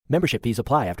Membership fees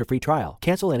apply after free trial.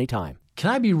 Cancel anytime. Can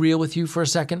I be real with you for a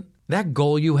second? That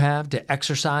goal you have to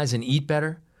exercise and eat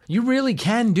better, you really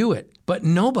can do it, but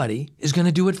nobody is going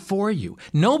to do it for you.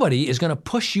 Nobody is going to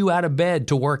push you out of bed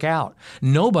to work out.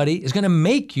 Nobody is going to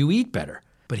make you eat better.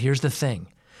 But here's the thing.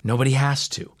 Nobody has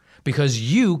to, because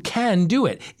you can do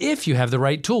it if you have the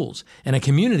right tools and a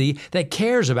community that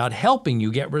cares about helping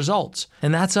you get results.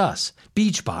 And that's us,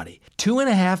 Beachbody.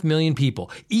 2.5 million people,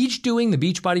 each doing the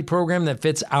Beachbody program that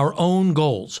fits our own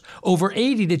goals. Over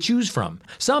 80 to choose from,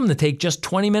 some that take just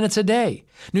 20 minutes a day.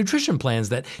 Nutrition plans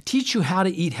that teach you how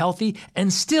to eat healthy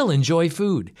and still enjoy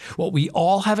food. What we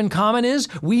all have in common is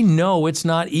we know it's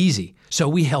not easy, so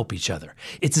we help each other.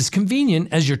 It's as convenient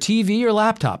as your TV or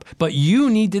laptop, but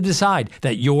you need to decide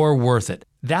that you're worth it.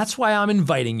 That's why I'm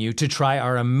inviting you to try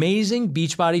our amazing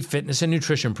Beachbody fitness and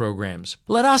nutrition programs.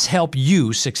 Let us help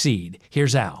you succeed.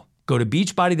 Here's how. Go to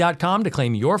Beachbody.com to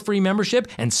claim your free membership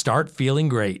and start feeling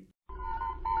great.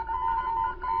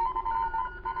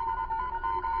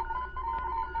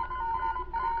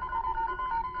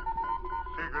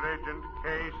 Secret Agent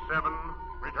K7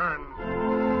 returns.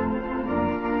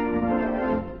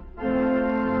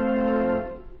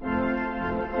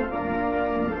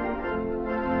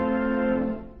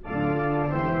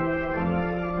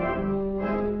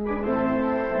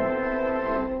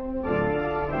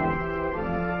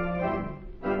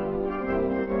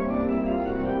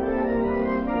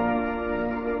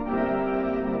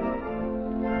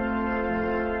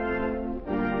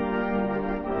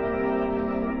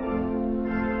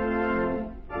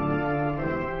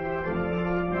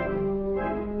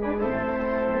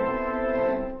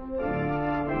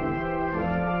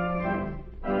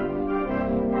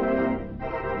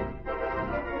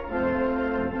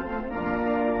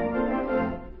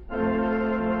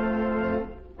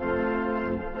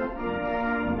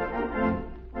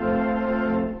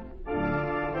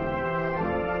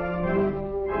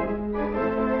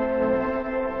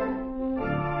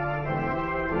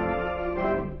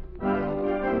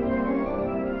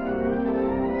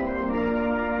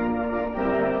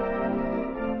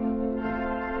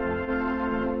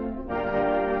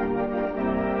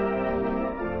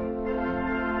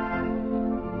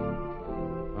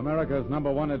 America's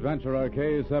number one adventurer,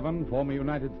 K7, former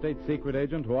United States secret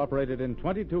agent who operated in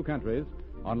 22 countries,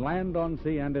 on land, on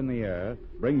sea, and in the air,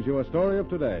 brings you a story of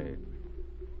today.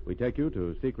 We take you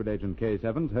to Secret Agent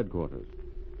K7's headquarters.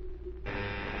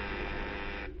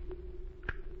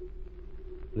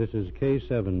 This is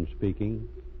K7 speaking.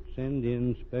 Send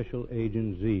in Special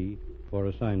Agent Z for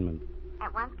assignment.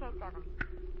 At once, K7.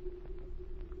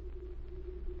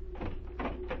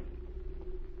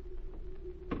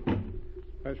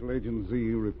 Special Agent Z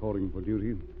reporting for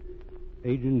duty.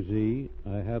 Agent Z,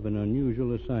 I have an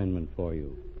unusual assignment for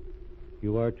you.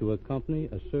 You are to accompany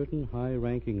a certain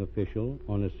high-ranking official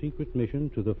on a secret mission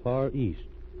to the Far East.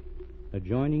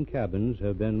 Adjoining cabins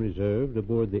have been reserved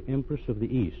aboard the Empress of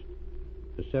the East.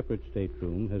 A separate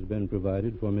stateroom has been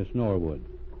provided for Miss Norwood.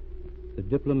 The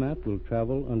diplomat will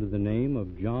travel under the name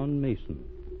of John Mason.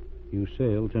 You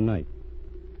sail tonight.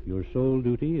 Your sole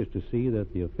duty is to see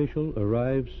that the official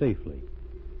arrives safely.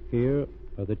 Here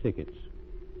are the tickets.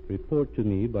 Report to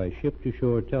me by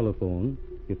ship-to-shore telephone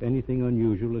if anything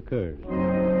unusual occurs.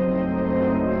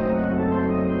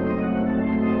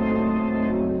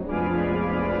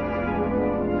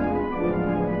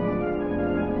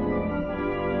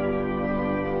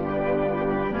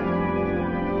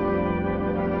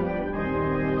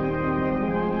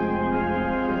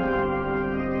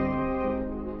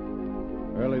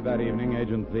 That evening,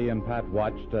 Agent Z and Pat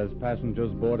watched as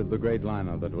passengers boarded the great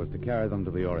liner that was to carry them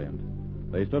to the Orient.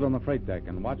 They stood on the freight deck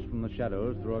and watched from the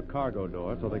shadows through a cargo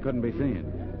door so they couldn't be seen.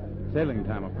 Sailing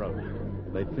time approached.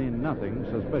 They'd seen nothing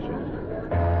suspicious.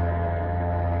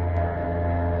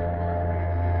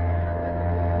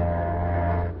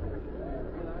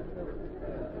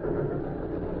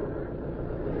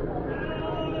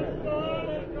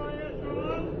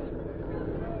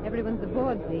 Everyone's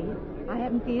aboard, Z. I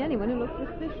haven't seen anyone who looks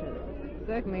suspicious.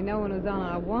 Certainly no one who's on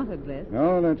our wanted list.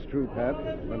 No, that's true, Pat.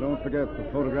 But don't forget the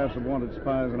photographs of wanted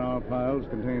spies in our files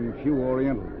contain few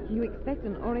Orientals. You expect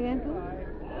an Oriental?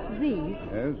 Z?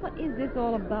 Yes? What is this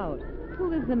all about?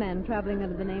 Who is the man traveling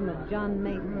under the name of John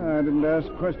Mason? I didn't ask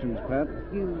questions, Pat.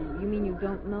 You mean you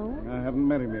don't know? I haven't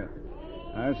met him yet.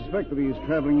 I suspect that he's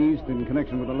traveling east in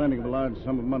connection with the lending of a large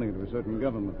sum of money to a certain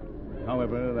government.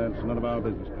 However, that's none of our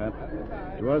business, Pat.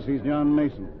 To us, he's John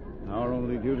Mason. Our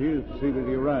only duty is to see that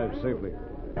he arrives safely.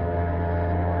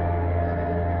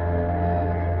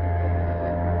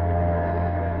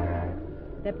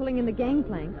 They're pulling in the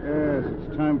gangplank. Yes,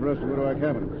 it's time for us to go to our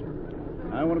cabins.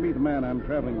 I want to meet the man I'm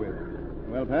traveling with.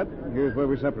 Well, Pat, here's where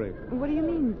we separate. What do you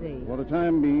mean, Z? For the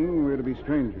time being, we're to be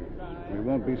strangers. We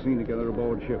won't be seen together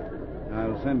aboard ship.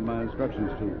 I'll send my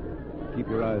instructions to you. Keep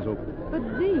your eyes open. But,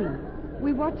 Z,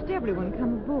 we watched everyone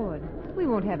come aboard. We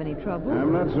won't have any trouble.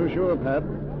 I'm not so sure, Pat.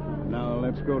 Now,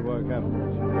 let's go to our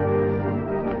cabins.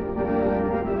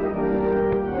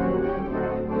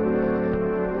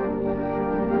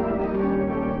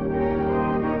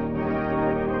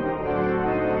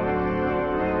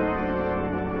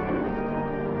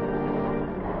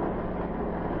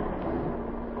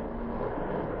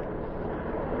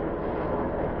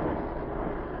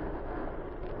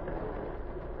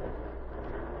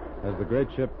 As the great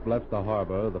ship left the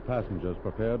harbor, the passengers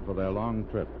prepared for their long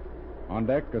trip. On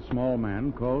deck, a small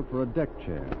man called for a deck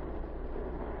chair.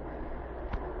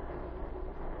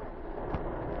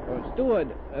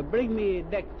 Steward, bring me a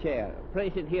deck chair.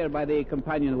 Place it here by the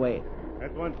companionway.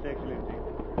 At once, Excellency.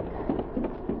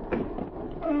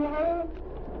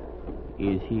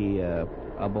 Is he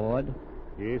aboard?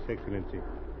 Yes, Excellency.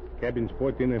 Cabins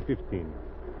 14 and 15.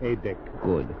 A deck.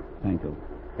 Good. Thank you.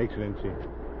 Excellency,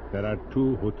 there are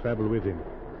two who travel with him.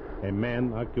 A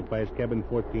man occupies cabin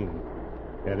 14.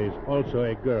 There is also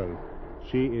a girl.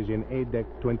 She is in A deck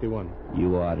 21.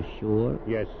 You are sure?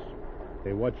 Yes.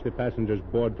 They watch the passengers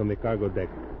board from the cargo deck.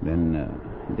 Then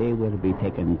they will be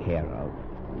taken care of.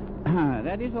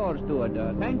 That is all, Steward.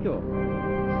 Thank you.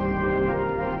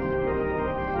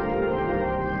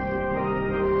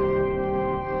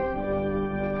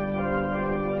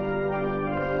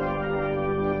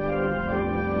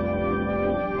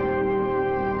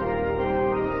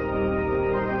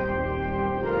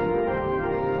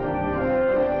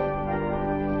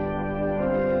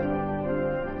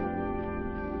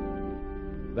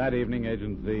 That evening,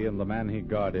 Agent Z and the man he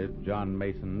guarded, John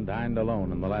Mason, dined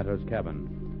alone in the latter's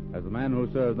cabin. As the man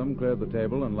who served them cleared the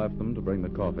table and left them to bring the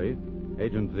coffee,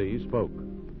 Agent Z spoke.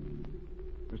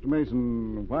 Mr.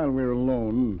 Mason, while we're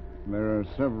alone, there are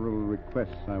several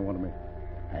requests I want to make.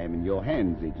 I am in your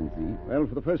hands, Agent Z. Well,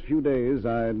 for the first few days,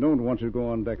 I don't want you to go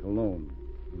on deck alone.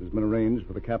 It has been arranged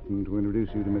for the captain to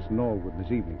introduce you to Miss Norwood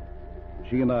this evening.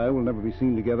 She and I will never be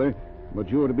seen together, but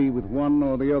you are to be with one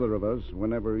or the other of us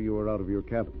whenever you are out of your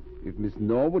cabin. If Miss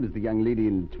Norwood is the young lady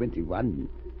in 21,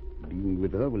 being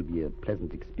with her will be a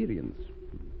pleasant experience.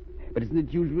 But isn't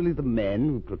it usually the man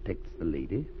who protects the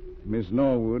lady? Miss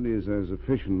Norwood is as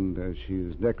efficient as she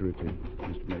is decorative,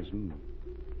 Mr. Mason.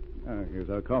 Here's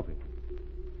our coffee.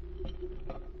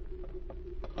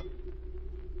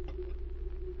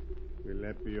 Will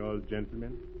that be all,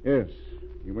 gentlemen? Yes,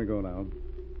 you may go now.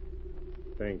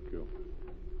 Thank you.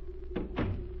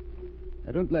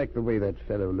 I don't like the way that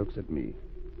fellow looks at me.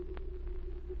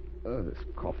 Oh, this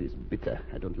coffee's bitter.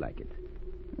 I don't like it.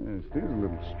 It is a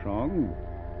little strong.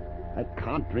 I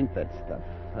can't drink that stuff.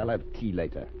 I'll have tea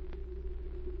later.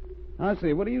 I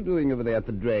say, what are you doing over there at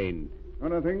the drain? Oh,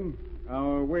 nothing.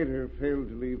 Our waiter failed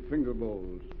to leave finger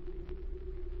bowls.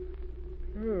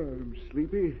 Oh, I'm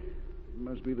sleepy. It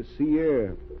must be the sea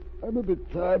air. I'm a bit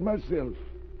tired myself.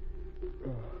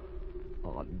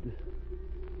 Odd.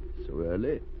 So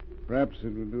early? Perhaps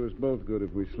it would do us both good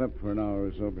if we slept for an hour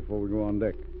or so before we go on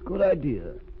deck. Good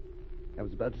idea. I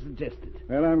was about to suggest it.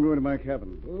 Well, I'm going to my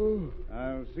cabin. Oh.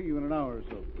 I'll see you in an hour or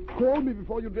so. Call me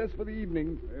before you dress for the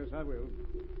evening. Yes, I will.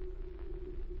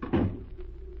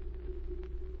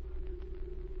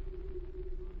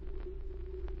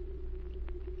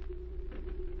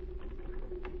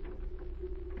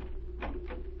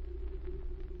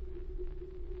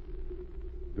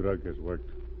 Drug has worked.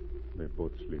 They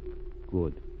both sleep.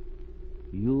 Good.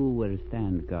 You will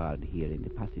stand guard here in the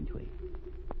passageway.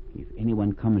 If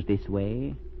anyone comes this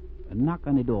way, knock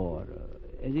on the door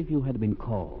as if you had been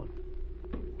called.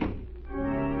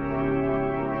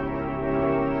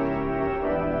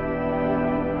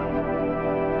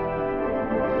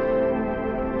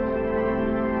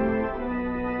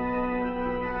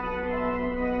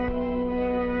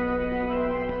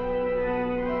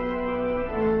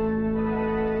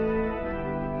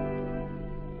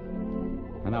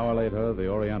 An hour later, the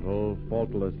Oriental,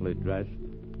 faultlessly dressed,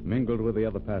 mingled with the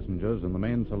other passengers in the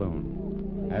main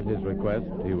saloon. At his request,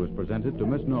 he was presented to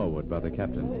Miss Norwood by the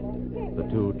captain. The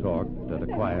two talked at a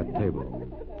quiet table.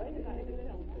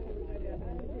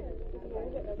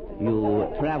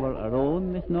 You travel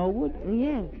alone, Miss Norwood?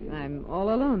 Yes, I'm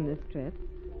all alone this trip.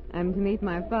 I'm to meet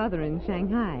my father in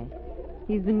Shanghai.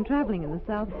 He's been traveling in the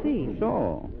South Sea.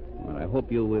 So, well, I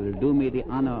hope you will do me the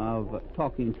honor of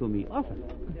talking to me often.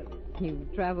 You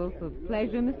travel for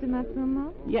pleasure, Mr.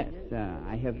 Matsumoto? Yes,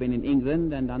 I have been in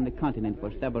England and on the continent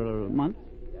for several months.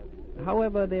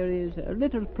 However, there is a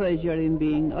little pleasure in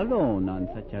being alone on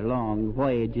such a long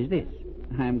voyage as this.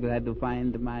 I'm glad to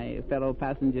find my fellow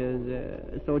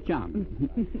passengers so charmed.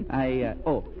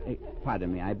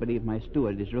 Pardon me. I believe my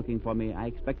steward is looking for me. I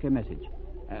expect a message.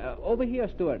 Over here,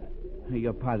 steward.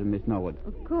 Your pardon, Miss Norwood.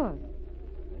 Of course.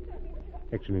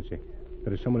 Excellency,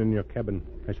 there is someone in your cabin.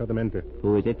 I saw them enter.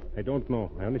 Who is it? I don't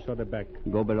know. I only saw their back.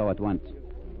 Go below at once.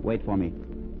 Wait for me.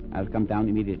 I'll come down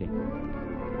immediately.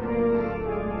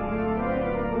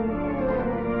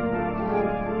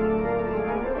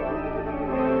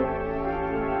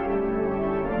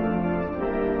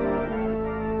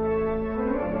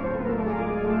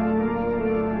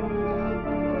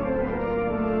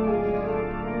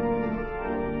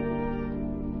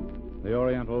 The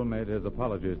Oriental made his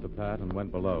apologies to Pat and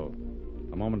went below.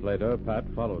 A moment later, Pat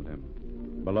followed him.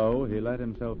 Below, he let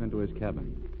himself into his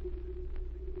cabin.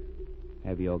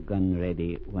 Have your gun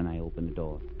ready when I open the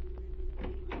door.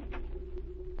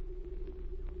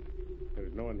 There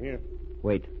is no one here.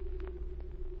 Wait.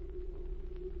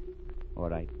 All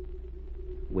right.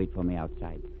 Wait for me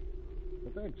outside.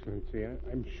 But, Excellency,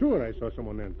 I'm sure I saw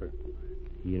someone enter.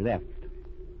 He left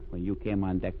when you came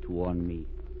on deck to warn me.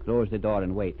 Close the door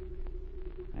and wait.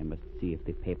 I must see if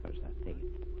the papers are safe.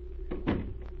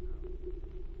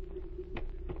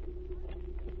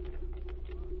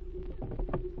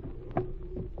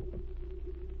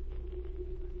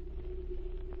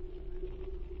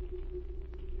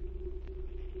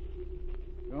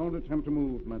 Don't attempt to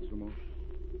move, Matsumo.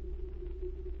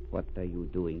 What are you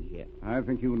doing here? I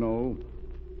think you know.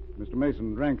 Mr.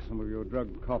 Mason drank some of your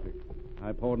drugged coffee.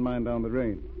 I poured mine down the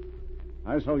drain.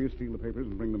 I saw you steal the papers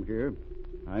and bring them here.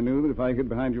 I knew that if I hid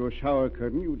behind your shower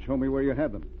curtain, you'd show me where you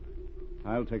had them.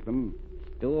 I'll take them.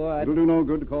 Steward. It'll do no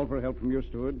good to call for help from your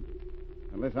steward.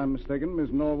 Unless I'm mistaken, Miss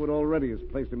Norwood already has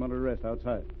placed him under arrest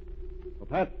outside. Well,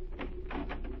 Pat.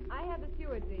 I have the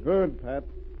stewardship. Good, Pat.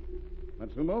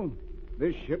 Matsumo,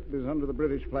 this ship is under the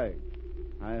British flag.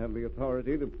 I have the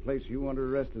authority to place you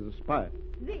under arrest as a spy.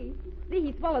 Z,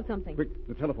 he swallowed something. Quick,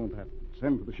 the telephone, Pat.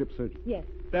 Send for the ship's surgeon. Yes.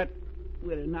 That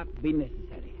will not be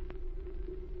necessary.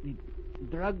 The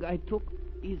drug I took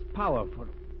is powerful.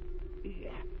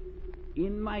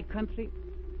 In my country,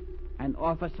 an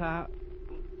officer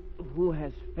who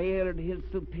has failed his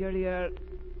superior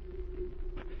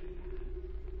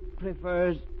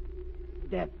prefers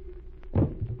death.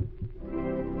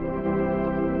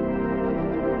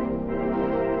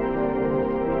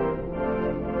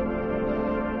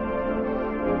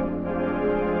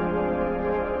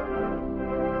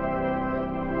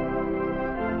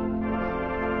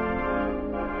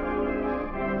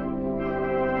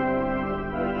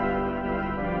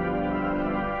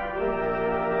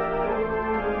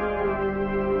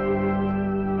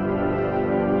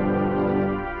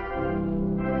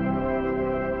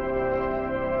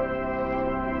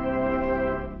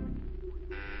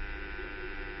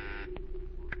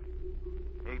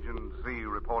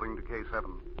 Reporting to K7.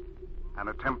 An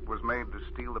attempt was made to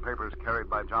steal the papers carried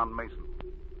by John Mason.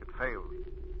 It failed.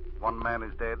 One man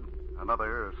is dead.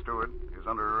 Another, a steward, is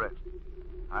under arrest.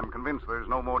 I'm convinced there's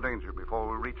no more danger before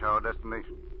we reach our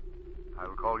destination.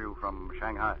 I'll call you from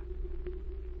Shanghai.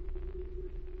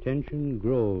 Tension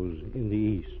grows in the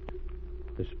East.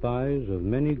 The spies of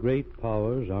many great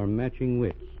powers are matching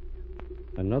wits.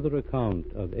 Another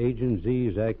account of Agent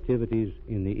Z's activities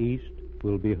in the East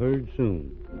will be heard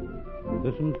soon.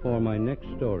 Listen for my next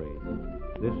story.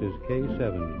 This is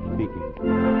K7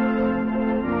 speaking.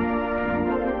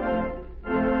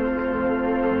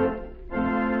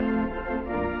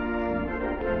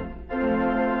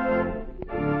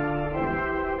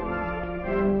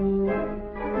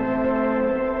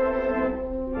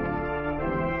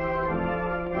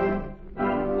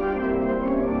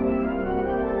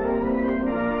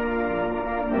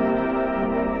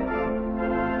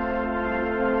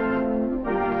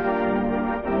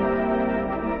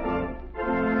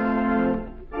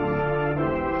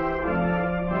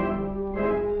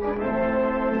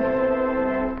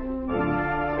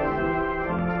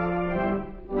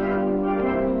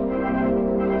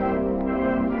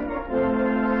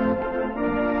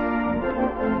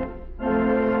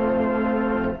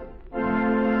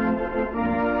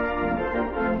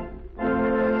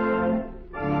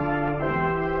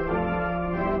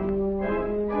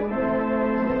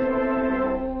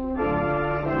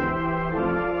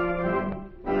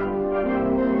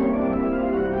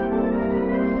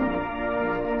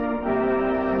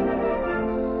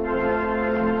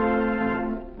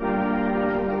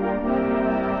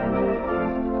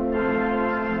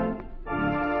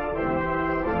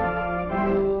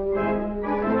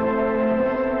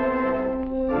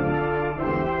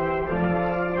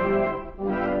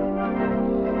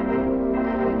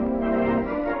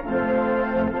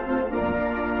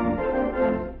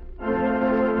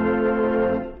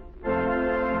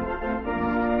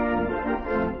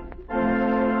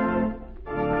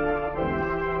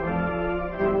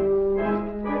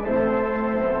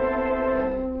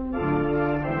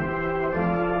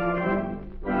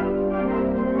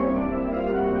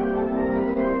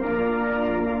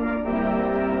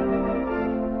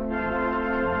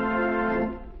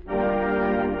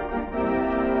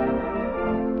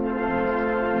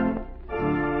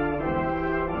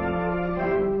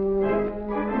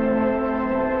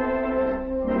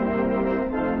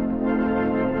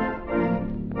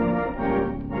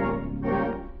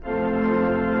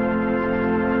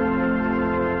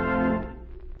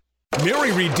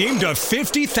 redeemed a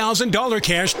 $50,000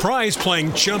 cash prize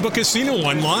playing Chumba Casino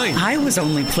online. I was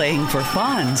only playing for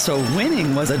fun, so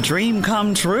winning was a dream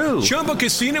come true. Chumba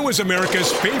Casino is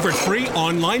America's favorite free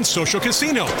online social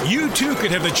casino. You, too, could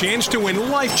have the chance to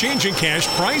win life-changing cash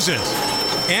prizes.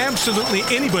 Absolutely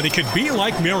anybody could be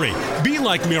like Mary. Be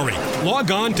like Mary.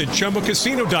 Log on to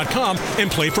ChumbaCasino.com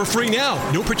and play for free now.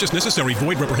 No purchase necessary.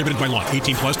 Void where prohibited by law.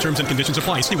 18 plus terms and conditions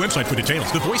apply. See website for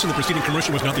details. The voice in the preceding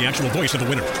commercial was not the actual voice of the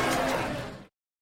winner.